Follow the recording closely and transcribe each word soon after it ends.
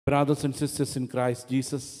Brothers and sisters in Christ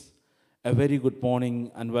Jesus, a very good morning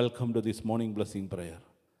and welcome to this morning blessing prayer.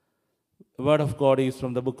 The word of God is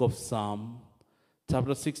from the book of Psalm,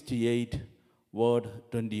 chapter 68, word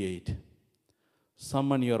 28.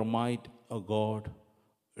 Summon your might, O God,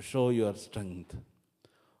 show your strength.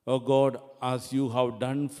 O God, as you have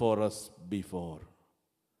done for us before.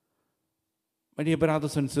 My dear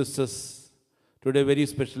brothers and sisters, today very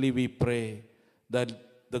especially we pray that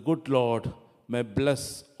the good Lord may bless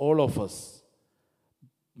all of us.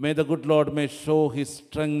 May the good Lord may show His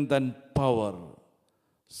strength and power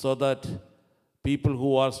so that people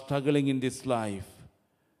who are struggling in this life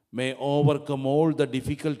may overcome all the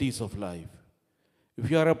difficulties of life. If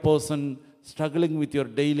you are a person struggling with your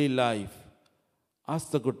daily life, ask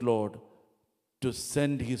the good Lord to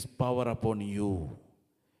send His power upon you.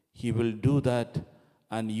 He will do that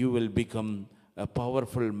and you will become a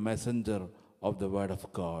powerful messenger of the Word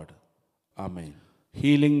of God. Amen.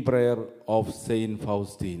 Healing prayer of Saint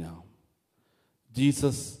Faustina.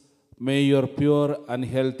 Jesus, may your pure and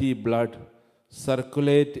healthy blood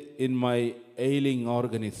circulate in my ailing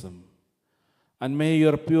organism, and may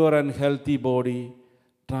your pure and healthy body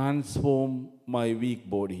transform my weak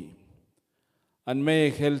body, and may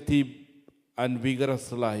a healthy and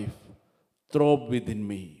vigorous life throb within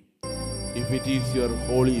me, if it is your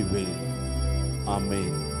holy will.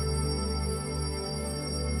 Amen.